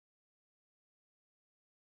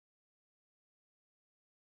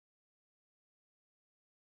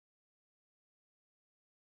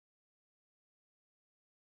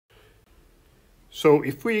So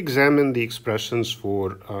if we examine the expressions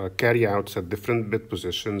for carryouts at different bit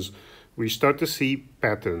positions, we start to see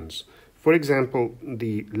patterns. For example,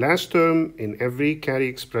 the last term in every carry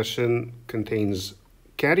expression contains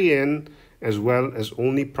carry in as well as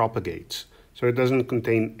only propagates. So it doesn't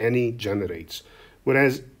contain any generates.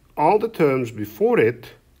 Whereas all the terms before it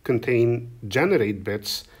contain generate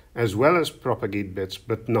bits as well as propagate bits,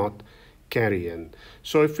 but not carry in.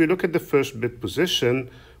 So if we look at the first bit position,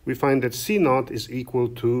 we find that C0 is equal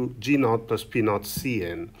to G0 plus P0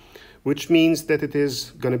 Cn, which means that it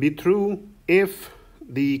is going to be true if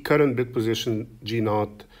the current bit position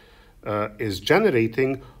G0 is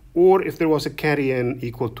generating, or if there was a carry in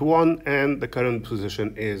equal to 1 and the current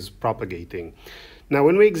position is propagating. Now,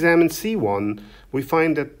 when we examine C1, we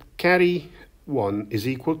find that carry 1 is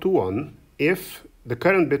equal to 1 if the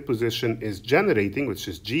current bit position is generating, which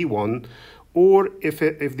is G1, or if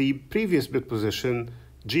the previous bit position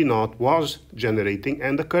G0 was generating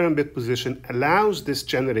and the current bit position allows this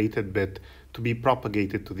generated bit to be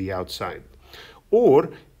propagated to the outside.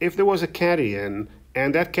 Or if there was a carry-in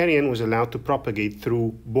and that carry-in was allowed to propagate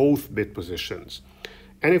through both bit positions.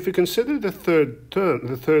 And if we consider the third term,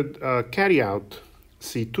 the third carryout,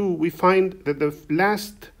 C2, we find that the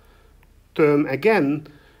last term again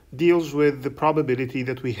deals with the probability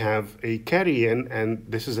that we have a carry-in and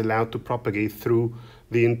this is allowed to propagate through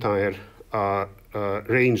the entire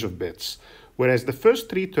range of bits. Whereas the first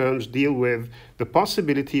three terms deal with the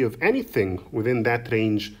possibility of anything within that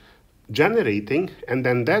range generating and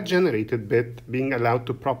then that generated bit being allowed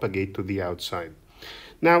to propagate to the outside.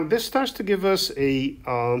 Now this starts to give us a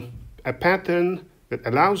pattern that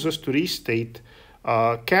allows us to restate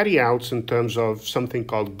carryouts in terms of something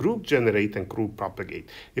called group generate and group propagate.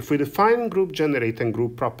 If we define group generate and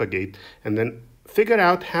group propagate and then figure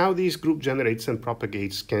out how these group generates and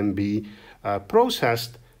propagates can be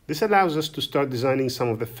processed, this allows us to start designing some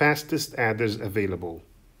of the fastest adders available.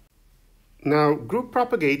 Now, group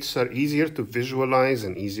propagates are easier to visualize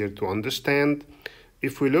and easier to understand.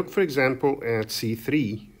 If we look, for example, at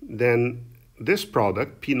C3, then this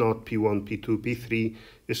product, P0, P1, P2, P3,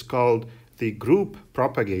 is called the group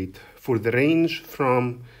propagate for the range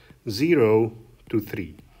from 0 to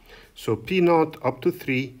 3. So P0 up to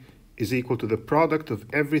 3 is equal to the product of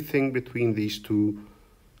everything between these two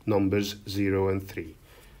numbers 0 and 3.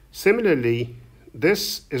 Similarly,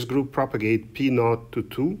 this is group propagate P0 to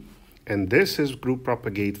 2, and this is group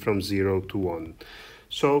propagate from 0 to 1.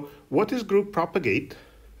 So what is group propagate?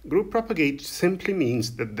 Group propagate simply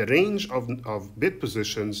means that the range of bit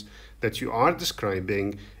positions that you are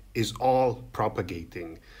describing is all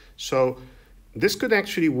propagating. So this could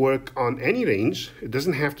actually work on any range. It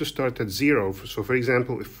doesn't have to start at 0. So for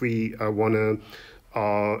example, if we want to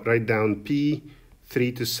write down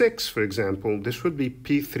P3 to 6, for example, this would be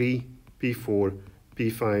P3, P4,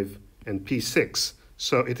 P5, and P6.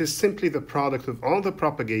 So it is simply the product of all the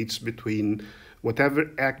propagates between whatever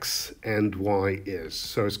x and y is.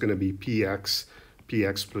 So it's going to be px,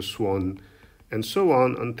 px plus 1, and so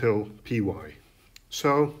on until py.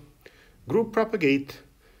 So group propagate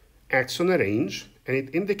acts on a range, and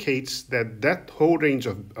it indicates that that whole range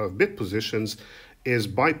of bit positions is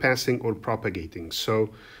bypassing or propagating. So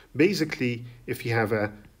basically, if you have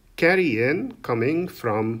a carry in coming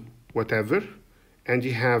from whatever, and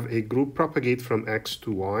you have a group propagate from x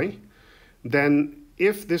to y, then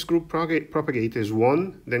if this group propagate is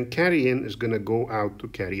 1, then carry in is going to go out to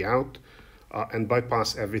carry out and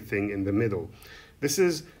bypass everything in the middle. This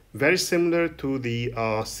is very similar to the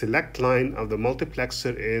select line of the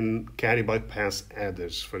multiplexer in carry bypass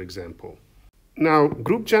adders, for example. Now,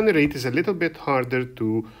 group generate is a little bit harder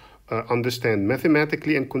to understand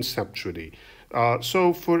mathematically and conceptually.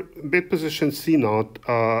 So for bit position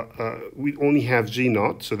C0, we only have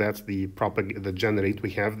G0, so that's the generate we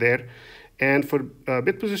have there. And for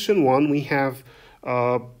bit position 1, we have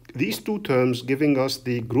these two terms giving us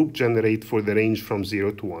the group generate for the range from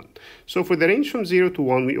 0 to 1. So for the range from 0 to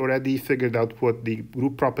 1, we already figured out what the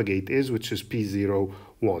group propagate is, which is P0,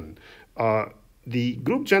 1. The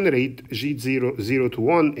group generate G0, 0 to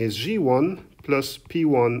 1 is G1 plus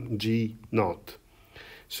P1, G0.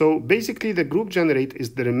 So basically, the group generate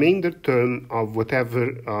is the remainder term of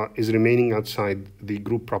whatever is remaining outside the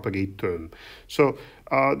group propagate term. So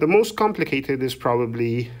the most complicated is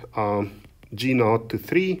probably G0 to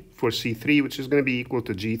 3 for C3, which is going to be equal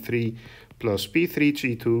to G3 plus P3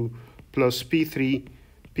 G2 plus P3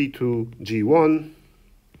 P2 G1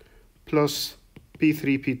 plus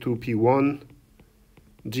P3 P2 P1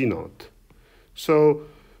 G0. So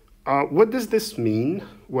what does this mean?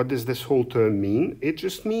 What does this whole term mean? It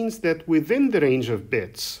just means that within the range of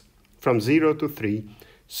bits from 0 to 3,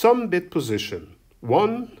 some bit position,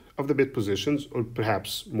 one of the bit positions, or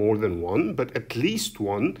perhaps more than one, but at least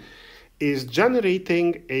one, is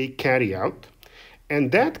generating a carryout,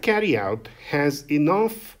 and that carryout has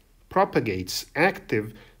enough propagates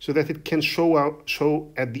active so that it can show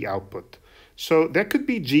at the output. So that could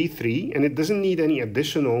be G3, and it doesn't need any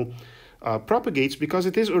additional propagates because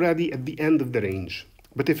it is already at the end of the range.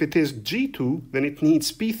 But if it is G2, then it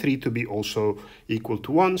needs P3 to be also equal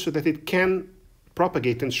to 1 so that it can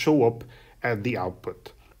propagate and show up at the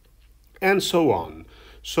output, and so on.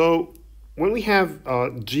 So when we have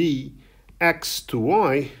G x to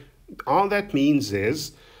y, all that means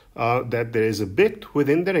is that there is a bit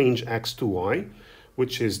within the range x to y,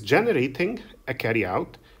 which is generating a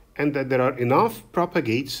carryout, and that there are enough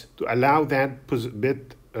propagates to allow that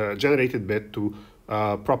generated bit to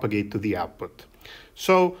propagate to the output.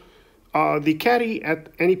 So the carry at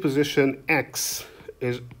any position x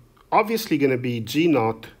is obviously going to be G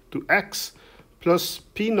naught to x plus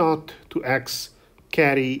P naught to x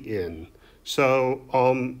carry in. So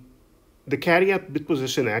the carry at bit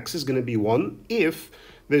position x is going to be 1 if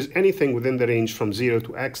there's anything within the range from 0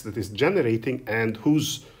 to x that is generating and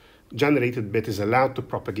whose generated bit is allowed to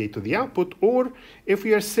propagate to the output, or if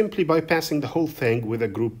we are simply bypassing the whole thing with a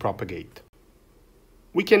group propagate.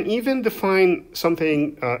 We can even define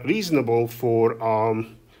something reasonable for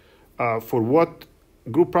what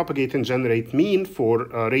group propagate and generate mean for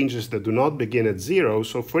ranges that do not begin at 0.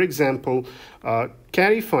 So for example,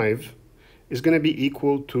 carry 5 is going to be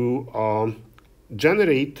equal to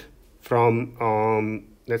generate from,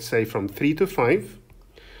 let's say, from 3 to 5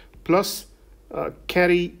 plus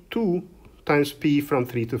carry 2 times P from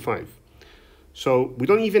 3 to 5. So we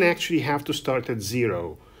don't even actually have to start at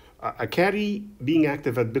 0. A carry being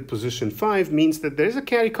active at bit position 5 means that there is a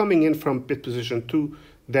carry coming in from bit position 2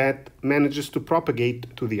 that manages to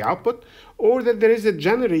propagate to the output, or that there is a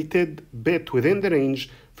generated bit within the range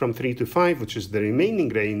from 3 to 5, which is the remaining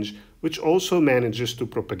range, which also manages to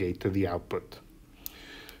propagate to the output.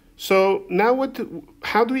 So now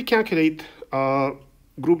how do we calculate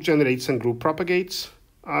group generates and group propagates?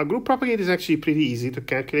 Group propagate is actually pretty easy to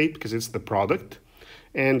calculate because it's the product,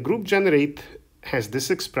 and group generate has this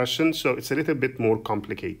expression, so it's a little bit more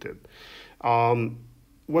complicated.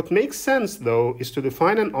 What makes sense, though, is to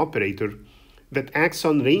define an operator that acts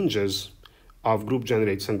on ranges of group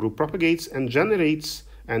generates and group propagates and generates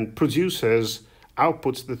and produces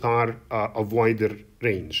outputs that are of wider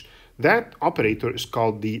range. That operator is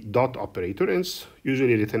called the dot operator, and it's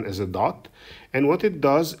usually written as a dot. And what it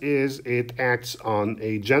does is it acts on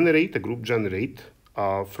a group generate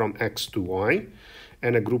from x to y,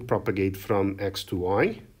 and a group propagate from x to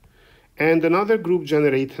y, and another group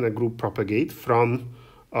generate and a group propagate from,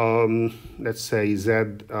 let's say, z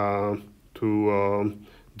to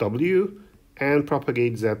w, and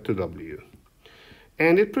propagate z to w.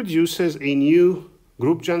 And it produces a new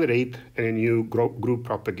group generate and a new group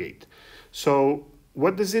propagate. So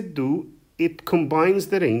what does it do? It combines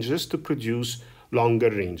the ranges to produce longer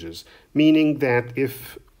ranges, meaning that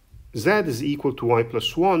if z is equal to y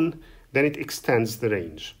plus 1, then it extends the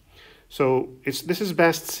range. So this is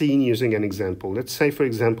best seen using an example. Let's say, for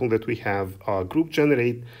example, that we have a group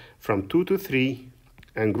generate from 2 to 3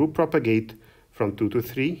 and group propagate from 2 to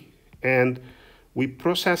 3, and we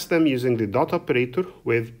process them using the dot operator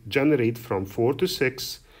with generate from 4 to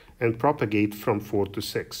 6 and propagate from 4 to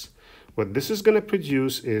 6. What this is going to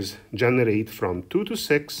produce is generate from 2 to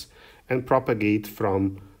 6 and propagate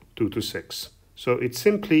from 2 to 6. So it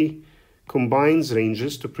simply combines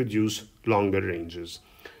ranges to produce longer ranges.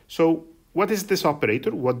 So what is this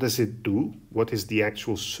operator? What does it do? What is the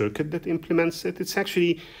actual circuit that implements it? It's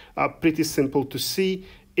actually pretty simple to see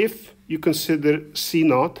if you consider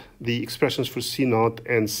C0, the expressions for C0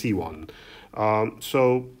 and C1.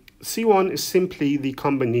 So C1 is simply the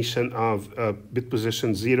combination of bit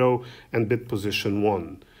position 0 and bit position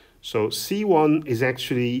 1. So C1 is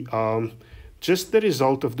actually just the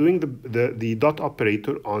result of doing the dot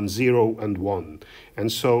operator on 0 and 1.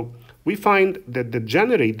 And so we find that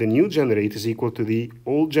the new generate is equal to the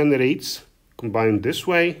old generates combined this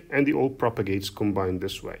way and the old propagates combined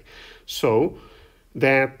this way. So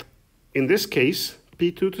that in this case,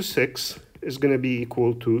 P2 to 6 is going to be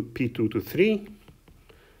equal to P2 to 3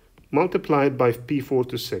 multiplied by P4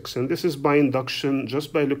 to 6. And this is by induction,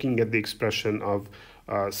 just by looking at the expression of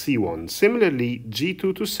C1. Similarly,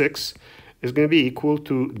 G2 to 6 is going to be equal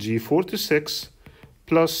to G4 to 6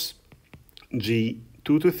 plus G2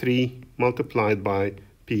 to 3 multiplied by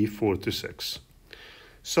P4 to 6.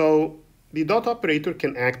 So the dot operator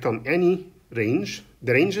can act on any range.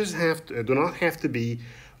 The ranges do not have to be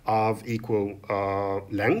of equal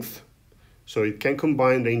length. So it can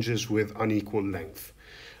combine ranges with unequal length.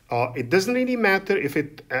 It doesn't really matter if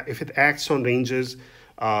it acts on ranges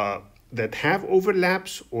that have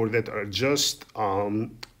overlaps or that are just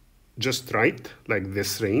right, like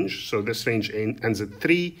this range. So this range ends at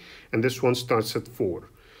 3 and this one starts at 4.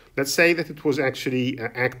 Let's say that it was actually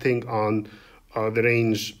acting on the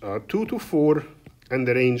range 2 to 4 and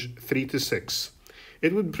the range 3 to 6.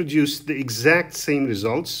 It would produce the exact same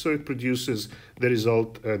results. So it produces the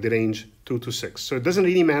result, the range 2 to 6. So it doesn't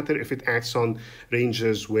really matter if it acts on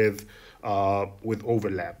ranges with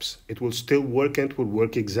overlaps. It will still work and it will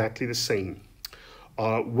work exactly the same.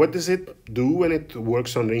 What does it do when it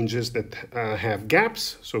works on ranges that have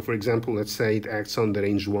gaps? So for example, let's say it acts on the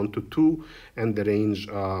range 1 to 2 and the range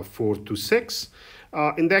 4 to 6.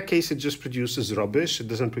 In that case, it just produces rubbish. It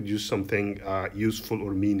doesn't produce something useful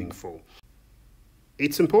or meaningful.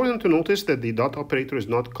 It's important to notice that the dot operator is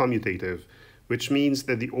not commutative, which means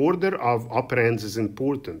that the order of operands is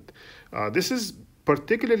important. This is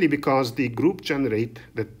particularly because the group generate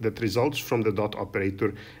that results from the dot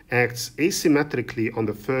operator acts asymmetrically on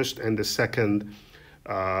the first and the second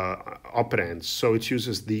operands. So it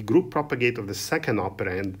uses the group propagate of the second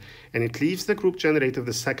operand and it leaves the group generate of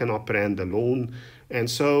the second operand alone. And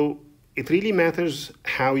so it really matters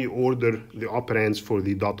how you order the operands for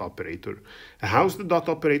the dot operator. How's the dot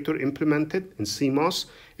operator implemented in CMOS?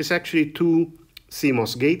 It's actually two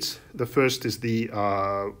CMOS gates. The first is the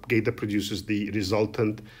gate that produces the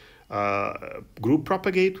resultant group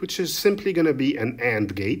propagate, which is simply going to be an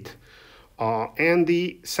AND gate. And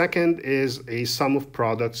the second is a sum of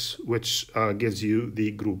products, which gives you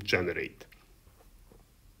the group generate.